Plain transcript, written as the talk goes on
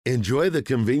Enjoy the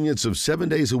convenience of 7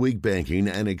 days a week banking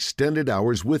and extended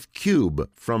hours with Cube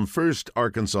from First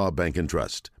Arkansas Bank and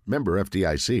Trust. Member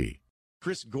FDIC.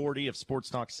 Chris Gordy of Sports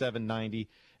Talk 790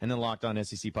 and then Locked On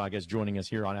SEC Podcast joining us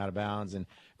here on Out of Bounds. And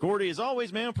Gordy, as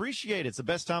always, man, appreciate it. It's the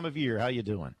best time of year. How you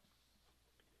doing?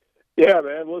 Yeah,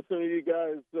 man. Listening to you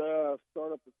guys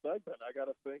start up the segment, I got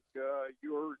to think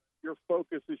your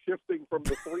focus is shifting from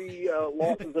the three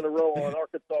losses in a row on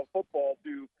Arkansas football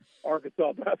to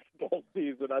Arkansas basketball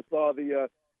season. I saw the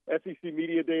SEC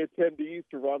Media Day attendees,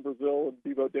 Ron Brazil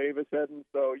and Debo Davis heading.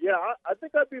 So, yeah, I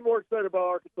think I'd be more excited about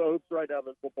Arkansas hoops right now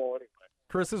than football anyway.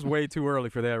 Chris, is way too early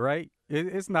for that, right?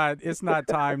 It's not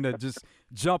time to just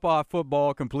jump off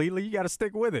football completely. You got to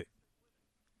stick with it.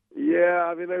 Yeah,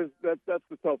 I mean, that's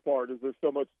the tough part is there's so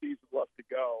much season left to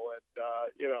go. And,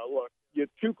 look, you had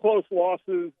two close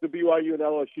losses to BYU and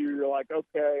LSU. You're like,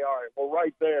 okay, all right, we're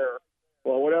right there.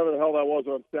 Well, whatever the hell that was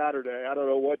on Saturday, I don't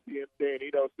know what Dan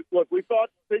Enos. Look, we thought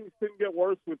things couldn't get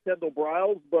worse with Kendall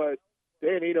Briles, but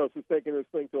Dan Enos is taking this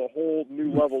thing to a whole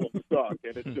new level of suck,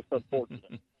 and it's just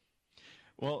unfortunate.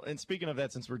 Well, and speaking of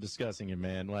that, since we're discussing him,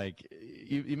 man, like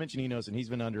you mentioned Enos, and he's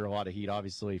been under a lot of heat,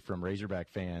 obviously, from Razorback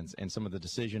fans and some of the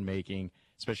decision-making,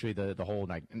 especially the whole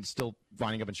night, and still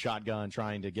lining up in shotgun,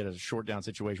 trying to get a short-down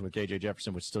situation with K.J.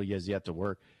 Jefferson, which still has yet to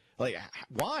work. Like,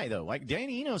 why, though? Like,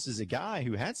 Dan Enos is a guy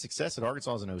who had success at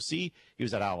Arkansas as an OC. He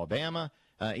was at Alabama.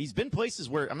 He's been places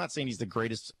where I'm not saying he's the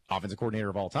greatest offensive coordinator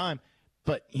of all time,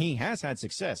 but he has had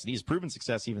success. And he's proven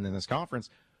success even in this conference.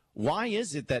 Why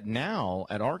is it that now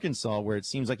at Arkansas, where it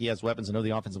seems like he has weapons and know the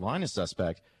offensive line is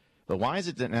suspect, but why is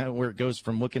it that now where it goes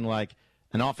from looking like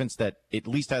an offense that at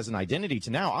least has an identity to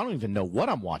now I don't even know what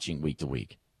I'm watching week to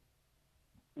week?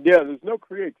 Yeah, there's no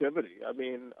creativity. I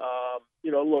mean,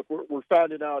 look, we're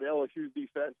finding out LSU's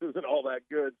defense isn't all that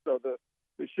good, so the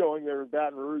showing there in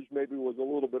Baton Rouge maybe was a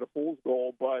little bit of fool's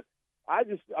gold. But I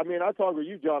talked with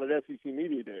you, John, at SEC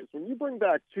Media Days. When you bring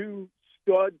back two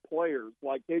stud players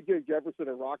like K.J. Jefferson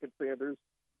and Rocket Sanders,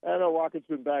 I know Rocket's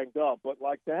been banged up, but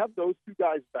like to have those two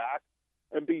guys back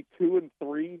and be 2-3,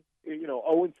 0-2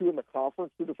 in the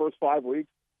conference through the first 5 weeks,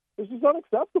 this is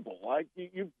unacceptable. Like,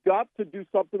 you've got to do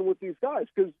something with these guys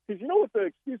because you know what the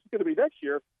excuse is going to be next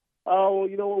year. Oh,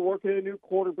 we're working a new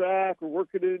quarterback, we're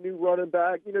working a new running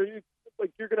back. You're going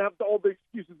to have all the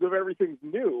excuses of everything's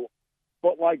new.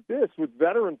 But like this, with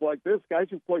veterans like this, guys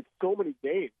who've played so many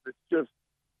games,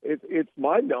 it's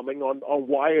mind-numbing on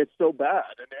why it's so bad.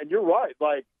 And you're right.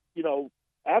 Like,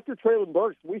 after Traylon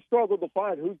Burks, we struggled to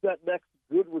find who's that next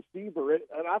good receiver.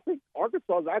 And I think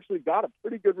Arkansas's actually got a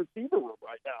pretty good receiver room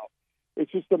right now.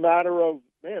 It's just a matter of,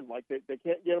 man, like they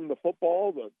can't get him the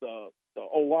football. The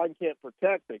O-line can't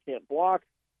protect. They can't block.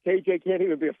 KJ can't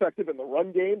even be effective in the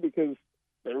run game because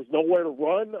there's nowhere to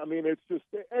run. I mean, it's just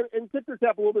 – and tip your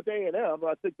cap a little bit to A&M.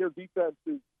 I think their defense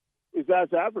is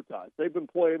as advertised. They've been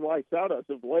playing lights out as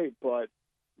of late, but –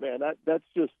 man, that's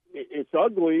just it's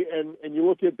ugly. And you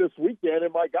look at this weekend,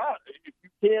 and my God, if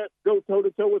you can't go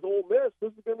toe-to-toe with Ole Miss,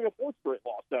 this is going to be a fourth straight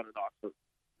loss down in Oxford.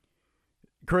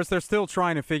 Chris, they're still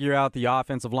trying to figure out the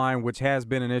offensive line, which has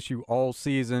been an issue all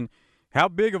season. How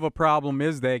big of a problem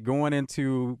is that going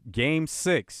into Game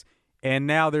 6, and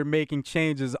now they're making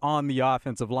changes on the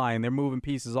offensive line? They're moving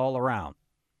pieces all around.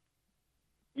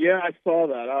 Yeah, I saw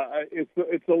that.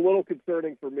 It's a little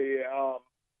concerning for me.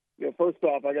 First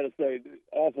off, I got to say,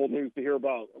 awful news to hear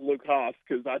about Luke Haas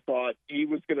because I thought he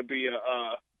was going to be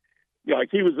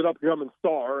he was an up-and-coming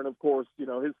star, and of course,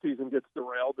 his season gets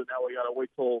derailed, and now we got to wait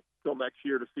till next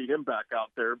year to see him back out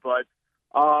there. But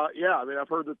I've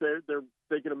heard that they're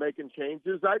thinking of making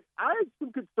changes. I had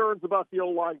some concerns about the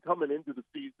O-line coming into the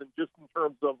season, just in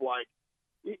terms of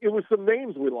it was some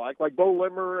names we like Bo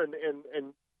Limmer and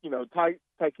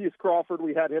Tykees Crawford.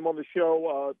 We had him on the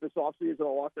show this offseason a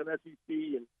lot on SEC,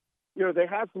 and they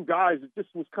had some guys that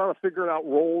just was kind of figuring out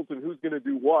roles and who's going to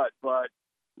do what. But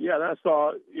yeah, I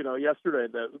saw yesterday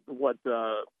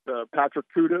that Patrick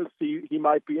Kudas, he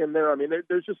might be in there. I mean,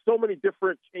 there's just so many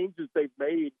different changes they've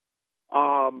made.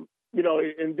 And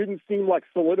didn't seem like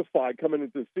solidified coming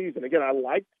into the season. Again, I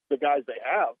liked the guys they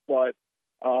have, but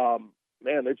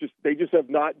man, they just have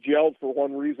not gelled for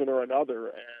one reason or another.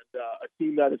 And a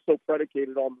team that is so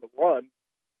predicated on the run,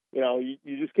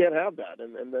 you just can't have that.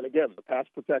 And then again, the pass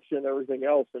protection, everything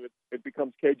else, and it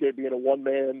becomes KJ being a one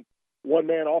man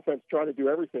offense trying to do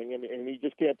everything, and he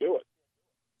just can't do it.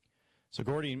 So,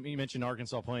 Gordy, you mentioned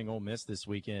Arkansas playing Ole Miss this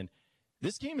weekend.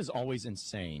 This game is always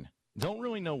insane. Don't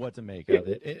really know what to make of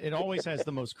it. It always has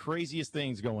the most craziest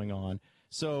things going on.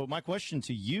 So my question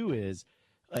to you is,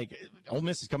 Ole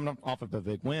Miss is coming off of a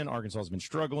big win. Arkansas has been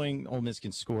struggling. Ole Miss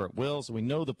can score at will, so we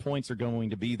know the points are going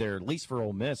to be there, at least for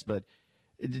Ole Miss. But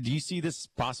do you see this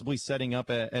possibly setting up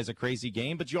as a crazy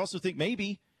game? But you also think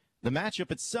maybe the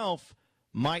matchup itself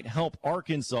might help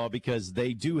Arkansas because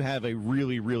they do have a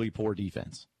really, really poor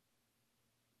defense.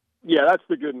 Yeah, that's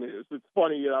the good news. It's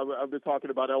funny, I've been talking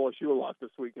about LSU a lot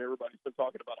this week, and everybody's been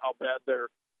talking about how bad their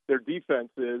defense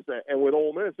is. And with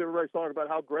Ole Miss, everybody's talking about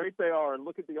how great they are and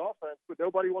look at the offense, but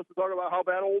nobody wants to talk about how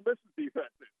bad Ole Miss's defense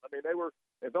is. I mean,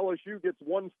 if LSU gets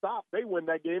one stop, they win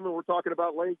that game, and we're talking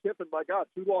about Lane Kiffin. My God,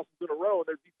 2 losses in a row, and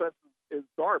their defense is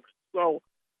garbage. So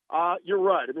you're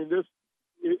right. I mean,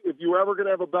 if you're ever going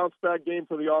to have a bounce-back game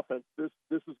for the offense, this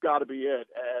has got to be it.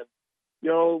 And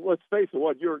let's face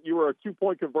it, you were a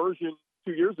 2-point conversion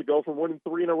 2 years ago from winning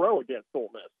 3 in a row against Ole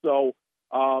Miss. So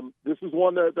this is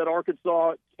one that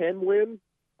Arkansas can win.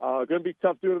 Going to be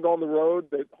tough doing it on the road.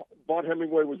 Vaughn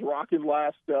Hemingway was rocking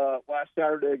last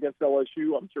Saturday against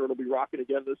LSU. I'm sure it'll be rocking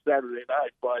again this Saturday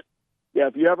night. But, yeah,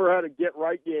 if you ever had a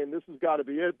get-right game, this has got to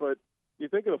be it. But you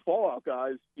think of the fallout,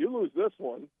 guys, you lose this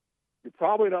one, you're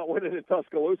probably not winning in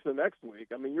Tuscaloosa next week.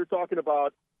 I mean, you're talking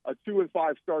about a 2-5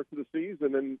 start to the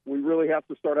season, and we really have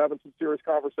to start having some serious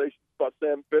conversations about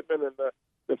Sam Pittman and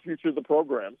the future of the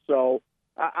program. So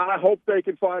I hope they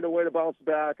can find a way to bounce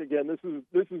back. Again, this is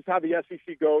how the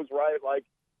SEC goes, right? Like,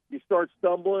 you start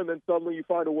stumbling, and suddenly you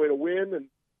find a way to win, and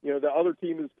the other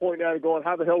team is pointing at it going,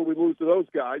 how the hell did we lose to those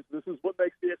guys? This is what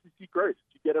makes the SEC great.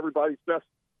 You get everybody's best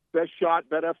shot,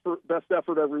 best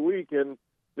effort every week, and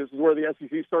this is where the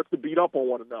SEC starts to beat up on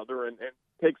one another and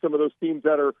take some of those teams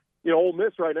that are, Ole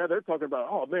Miss right now, they're talking about,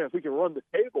 oh, man, if we can run the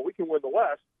table, we can win the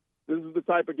West. This is the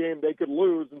type of game they could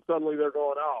lose, and suddenly they're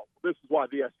going, oh, this is why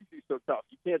the SEC is so tough.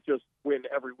 You can't just win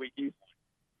every week easily.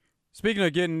 Speaking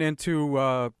of getting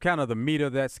into kind of the meat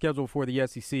of that schedule for the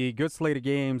SEC, good slate of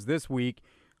games this week.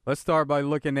 Let's start by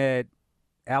looking at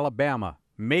Alabama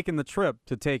making the trip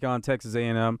to take on Texas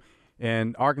A&M,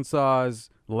 and Arkansas's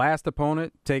last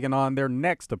opponent taking on their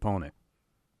next opponent.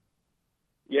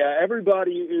 Yeah,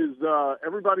 everybody's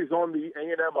on the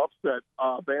A&M upset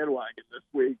bandwagon this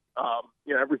week.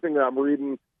 Everything that I'm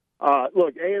reading.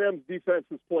 Look, A&M's defense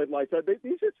has played like that.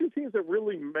 These are two teams that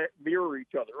really mirror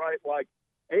each other, right? Like,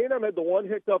 A&M had the one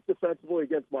hiccup defensively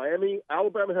against Miami.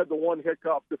 Alabama had the one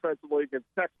hiccup defensively against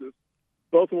Texas.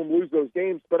 Both of them lose those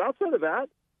games. But outside of that,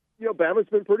 Bama's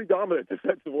been pretty dominant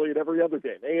defensively in every other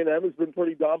game. A&M has been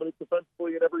pretty dominant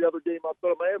defensively in every other game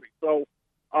outside of Miami. So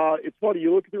it's funny.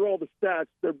 You look through all the stats;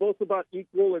 they're both about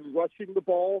equal in rushing the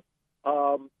ball.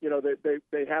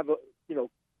 They have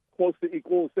close to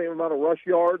equal the same amount of rush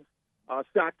yards.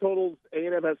 Sack totals: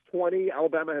 A&M has 20,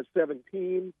 Alabama has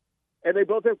 17, and they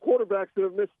both have quarterbacks that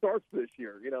have missed starts this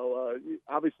year.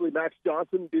 Obviously Max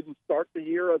Johnson didn't start the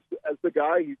year as the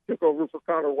guy. He took over for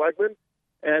Connor Wegman.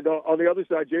 And on the other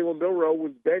side, Jalen Milroe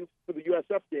was benched for the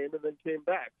USF game and then came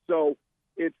back. So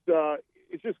it's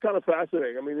just kind of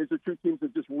fascinating. I mean, these are two teams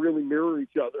that just really mirror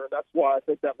each other, and that's why I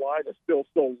think that line is still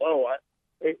so low.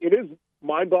 It is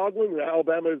mind-boggling that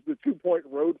Alabama is the 2-point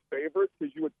road favorite,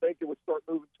 because you would think it would start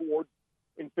moving towards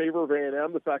in favor of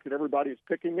A&M, the fact that everybody is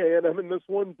picking A&M in this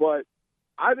one. But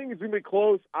I think it's going to be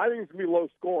close. I think it's going to be low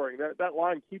scoring. That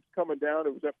line keeps coming down.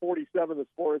 It was at 47 this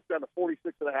morning. It's down to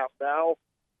 46.5 now.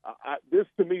 This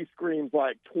to me screams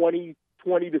like 20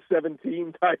 to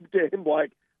 17 type game.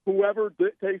 Like, whoever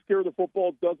takes care of the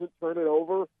football, doesn't turn it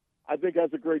over, I think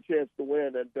has a great chance to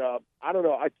win. And I don't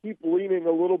know. I keep leaning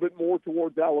a little bit more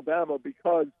towards Alabama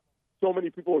because so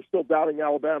many people are still doubting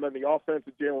Alabama and the offense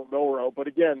of Jalen Milroe. But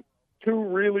again, two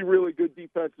really, really good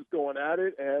defenses going at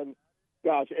it. And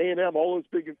gosh, A&M, all those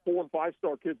big 4- and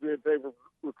 5-star kids that they've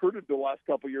recruited the last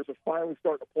couple of years are finally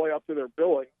starting to play up to their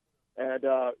billing. And,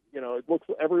 it looks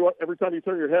every time you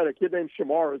turn your head, a kid named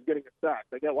Shamar is getting a sack.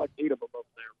 They got like 8 of them up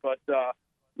there. But,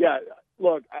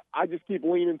 look, I just keep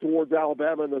leaning towards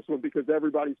Alabama in this one because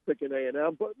everybody's picking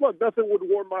A&M. But, look, nothing would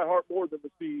warm my heart more than to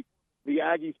see the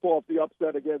Aggies pull off the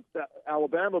upset against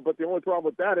Alabama. But the only problem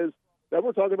with that is that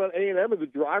we're talking about A&M in the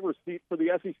driver's seat for the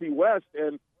SEC West.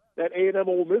 And that A&M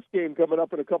Ole Miss game coming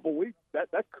up in a couple weeks, that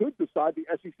could decide the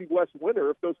SEC West winner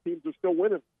if those teams are still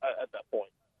winning at that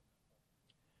point.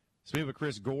 Speaking of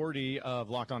Chris Gordy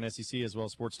of Locked On SEC as well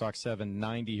as Sports Talk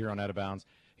 790 here on Out of Bounds.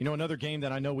 Another game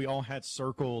that I know we all had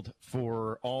circled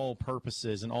for all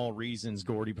purposes and all reasons,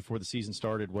 Gordy, before the season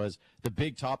started was the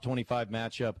big top 25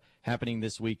 matchup happening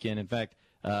this weekend. In fact,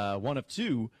 one of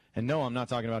two, and no, I'm not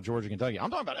talking about Georgia, Kentucky.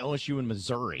 I'm talking about LSU and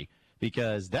Missouri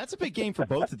because that's a big game for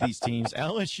both of these teams.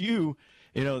 LSU,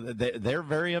 they're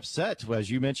very upset, as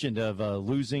you mentioned, of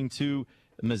losing to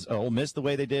Ole Miss the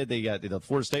way they did. They got the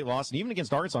Florida State loss, and even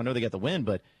against Arkansas, I know they got the win,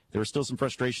 but there were still some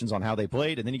frustrations on how they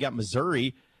played. And then you got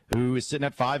Missouri, who is sitting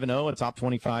at 5-0, a top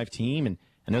 25 team, and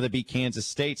I know they beat Kansas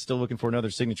State, still looking for another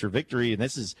signature victory, and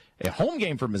this is a home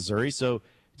game for Missouri. So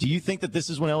do you think that this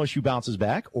is when LSU bounces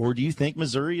back, or do you think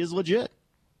Missouri is legit?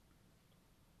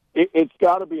 It's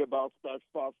got to be a bounce back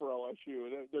spot for LSU.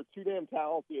 They're too damn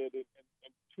talented and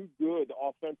too good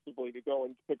offensively to go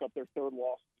and pick up their third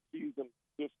loss of the season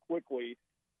this quickly.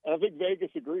 And I think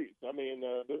Vegas agrees. I mean,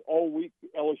 all week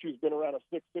LSU's been around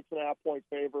a 6.5 point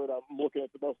favorite. I'm looking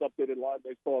at the most updated line.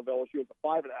 They still have LSU as a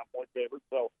 5.5 point favorite,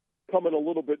 so coming a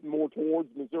little bit more towards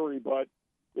Missouri. But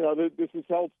you know, this is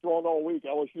held strong all week.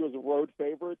 LSU is a road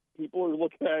favorite. People are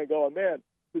looking at it and going, man,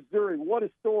 Missouri, what a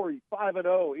story!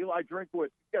 5-0. Eli Drinkwitz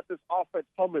got this offense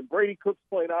humming. Brady Cook's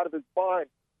playing out of his mind.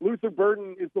 Luther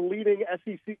Burden is the leading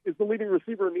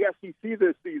receiver in the SEC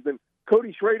this season.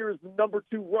 Cody Schrader is the number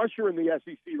 2 rusher in the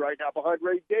SEC right now, behind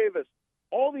Ray Davis.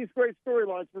 All these great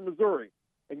storylines for Missouri,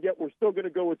 and yet we're still going to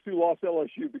go with 2-loss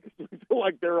LSU because we feel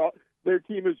like their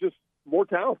team is just more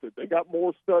talented. They got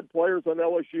more stud players on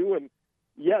LSU, and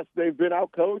yes, they've been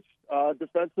outcoached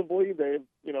defensively. They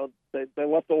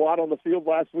left a lot on the field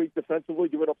last week defensively,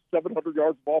 giving up 700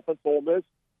 yards of offense to Ole Miss.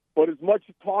 But as much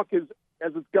talk as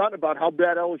it's gotten about how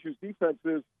bad LSU's defense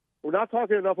is, we're not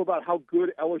talking enough about how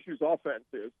good LSU's offense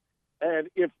is. And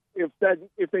if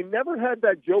they never had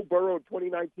that Joe Burrow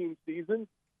 2019 season,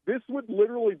 this would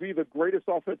literally be the greatest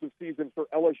offensive season for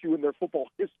LSU in their football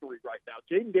history right now.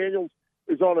 Jaden Daniels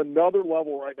is on another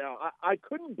level right now. I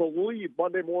couldn't believe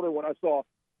Monday morning when I saw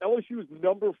LSU is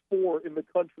number 4 in the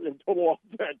country in total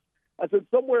offense. I said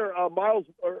somewhere Miles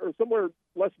or somewhere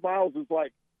Les Miles is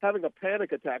like having a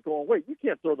panic attack going, wait, you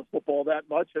can't throw the football that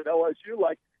much at LSU.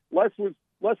 Like Les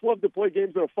loved to play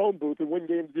games in a phone booth and win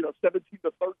games,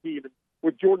 17-13, and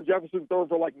with Jordan Jefferson throwing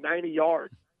for like 90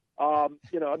 yards. I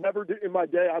never did in my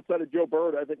day outside of Joe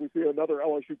Burrow. I think we see another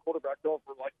LSU quarterback going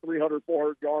for like 300,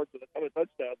 400 yards and a ton of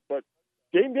touchdowns. But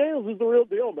Jaden Daniels is the real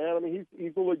deal, man. I mean,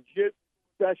 he's a legit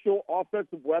special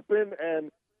offensive weapon,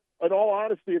 and in all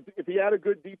honesty, if he had a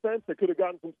good defense that could have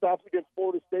gotten some stops against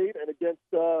Florida State and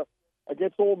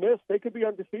against Ole Miss, they could be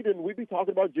undefeated, and we'd be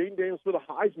talking about Jaden Daniels for the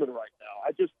Heisman right now.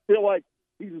 I just feel like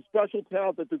he's a special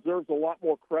talent that deserves a lot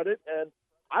more credit, and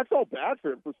I felt bad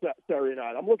for him for Saturday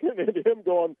night. I'm looking at him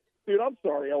going, dude, I'm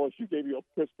sorry LSU gave you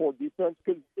a piss-poor defense,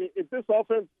 because if this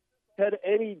offense had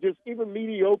any just even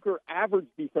mediocre average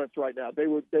defense right now, they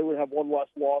would have one less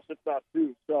loss, if not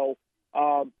 2. So,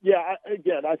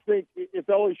 I think if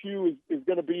LSU is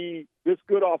going to be this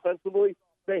good offensively,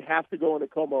 they have to go into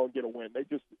Como and get a win.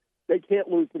 They can't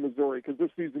lose to Missouri because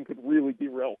this season could really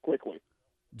derail quickly.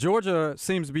 Georgia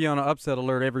seems to be on an upset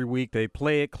alert every week. They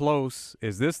play it close.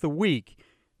 Is this the week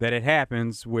that it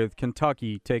happens with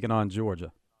Kentucky taking on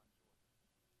Georgia?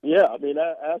 Yeah, I mean,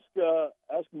 ask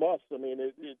Muss. I mean,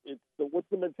 what's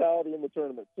the mentality in the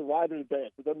tournament? Survive and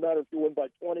advance. It doesn't matter if you win by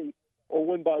 20 or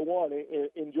win by 1.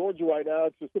 In Georgia right now,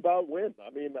 it's just about win.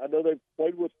 I mean, I know they've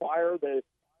played with fire. They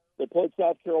played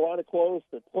South Carolina close.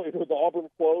 They played with Auburn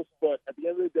close. But at the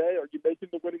end of the day, are you making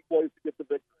the winning plays to get the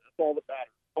victory? That's all that matters.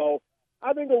 So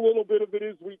I think a little bit of it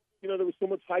is there was so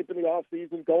much hype in the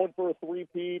offseason going for a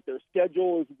three-peat. Their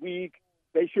schedule is weak.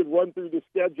 They should run through the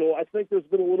schedule. I think there's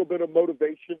been a little bit of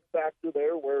motivation factor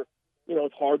there where,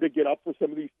 it's hard to get up for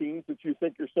some of these teams that you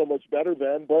think you're so much better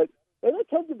than. But they've had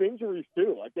tons of injuries,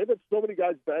 too. Like, they've had so many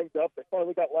guys banged up. They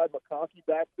finally got Ladd McConkey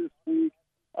back this week.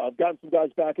 Gotten some guys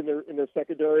back in their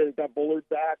secondary. They got Bullard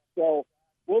back. So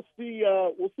we'll see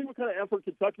what kind of effort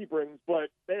Kentucky brings. But,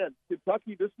 man,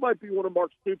 Kentucky, this might be one of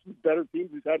Mark Stoops' better teams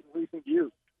he's had in recent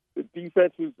years. The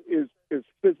defense is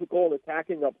physical and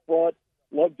attacking up front.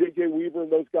 Love J.J. Weaver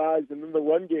and those guys. And then the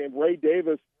run game, Ray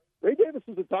Davis. Ray Davis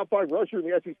was a top 5 rusher in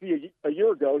the SEC a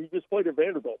year ago. He just played at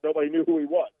Vanderbilt. Nobody knew who he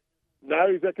was. Now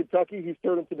he's at Kentucky. He's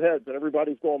turning some heads, and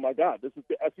everybody's going, my God, this is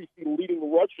the SEC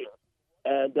leading rusher.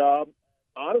 And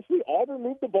honestly, Auburn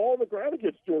moved the ball on the ground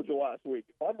against Georgia last week.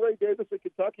 If I'm Ray Davis at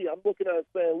Kentucky, I'm looking at it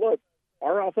saying, look,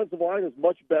 our offensive line is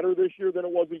much better this year than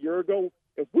it was a year ago.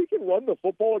 If we can run the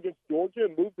football against Georgia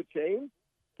and move the chains,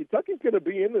 Kentucky's going to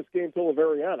be in this game till the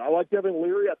very end. I like Devin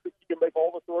Leary. I think he can make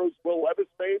all the throws Will Levis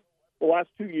made the last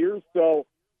 2 years. So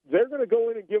they're going to go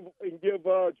in and give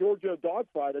Georgia a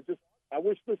dogfight. I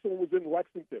wish this one was in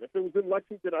Lexington. If it was in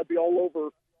Lexington, I'd be all over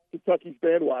Kentucky's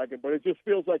bandwagon. But it just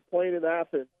feels like playing in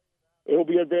Athens. It'll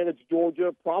be advantage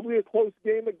Georgia. Probably a close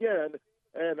game again,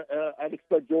 and I'd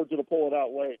expect Georgia to pull it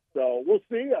out late. So we'll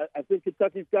see. I think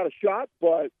Kentucky's got a shot,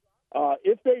 but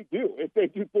if they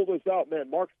do pull this out,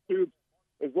 man, Mark Stoops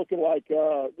is looking like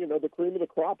the cream of the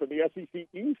crop in the SEC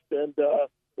East, and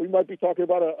we might be talking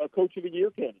about a Coach of the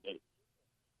Year candidate.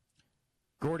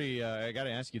 Gordy, I got to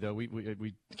ask you, though,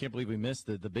 we can't believe we missed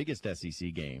the biggest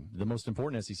SEC game, the most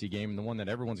important SEC game, and the one that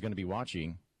everyone's going to be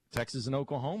watching. Texas and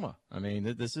Oklahoma. I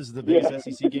mean, this is the biggest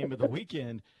SEC game of the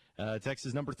weekend.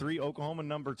 Texas number 3, Oklahoma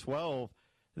number 12.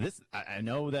 I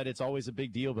know that it's always a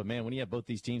big deal, but, man, when you have both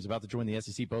these teams about to join the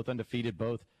SEC, both undefeated,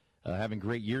 both having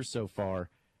great years so far,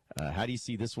 how do you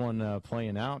see this one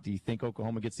playing out? Do you think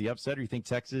Oklahoma gets the upset, or do you think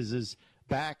Texas is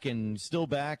back and still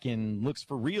back and looks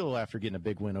for real after getting a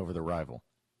big win over the rival?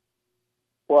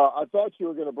 Well, I thought you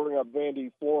were going to bring up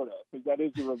Vandy, Florida, because that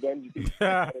is the revenge game.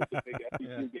 That is a big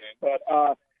SEC game. But,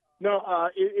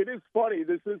 it is funny.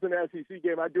 This is an SEC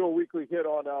game. I do a weekly hit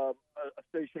on a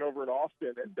station over in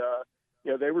Austin,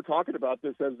 and they were talking about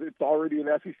this as it's already an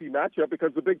SEC matchup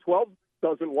because the Big 12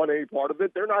 doesn't want any part of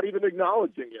it. They're not even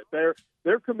acknowledging it.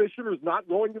 Their commissioner is not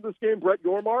going to this game, Brett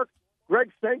Yormark.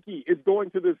 Greg Sankey is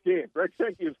going to this game. Greg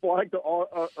Sankey is flying to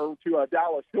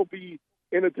Dallas. He'll be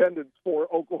in attendance for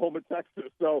Oklahoma,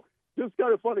 Texas. So just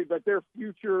kind of funny that their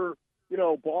future,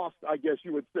 boss, I guess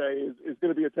you would say, is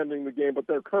going to be attending the game, but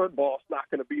their current boss not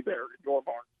going to be there in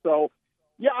Yormark. So,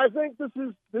 yeah, I think this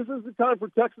is the time for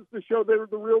Texas to show they're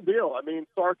the real deal. I mean,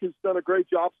 Sark has done a great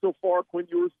job so far. Quinn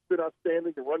Ewers has been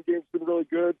outstanding. The run game's been really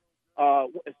good.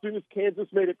 As soon as Kansas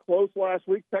made it close last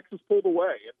week, Texas pulled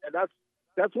away, and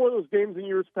that's one of those games in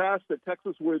years past that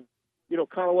Texas would,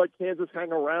 kind of let Kansas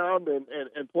hang around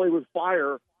and play with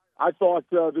fire. I thought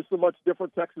this is a much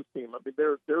different Texas team. I mean,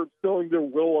 they're instilling their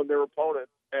will on their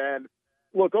opponents. And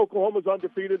look, Oklahoma's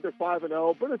undefeated; they're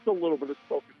 5-0, but it's a little bit of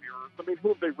smoke and mirrors. I mean, who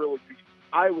have they really beat?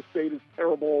 Iowa State is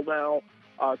terrible now.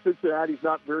 Cincinnati's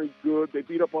not very good. They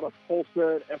beat up on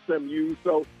Tulsa and SMU.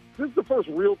 So this is the first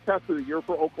real test of the year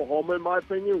for Oklahoma, in my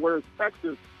opinion. Whereas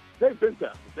Texas, they've been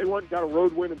tested. They went and got a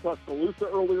road win in Tuscaloosa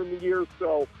earlier in the year.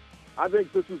 So I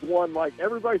think this is one, like,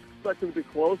 everybody's expecting to be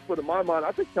close, but in my mind,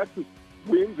 I think Texas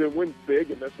wins and wins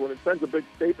big in this one. It sends a big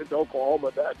statement to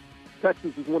Oklahoma that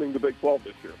Texas is winning the Big 12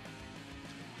 this year.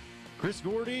 Chris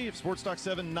Gordy of Sports Talk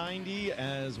 790,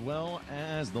 as well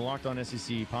as the Locked On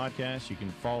SEC podcast. You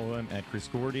can follow him at Chris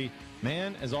Gordy.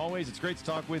 Man, as always, it's great to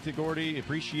talk with you, Gordy.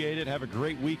 Appreciate it. Have a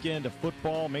great weekend of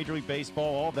football, Major League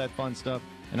Baseball, all that fun stuff.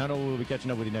 And I know we'll be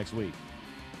catching up with you next week.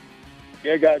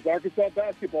 Yeah, guys, Arkansas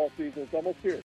basketball season is almost here.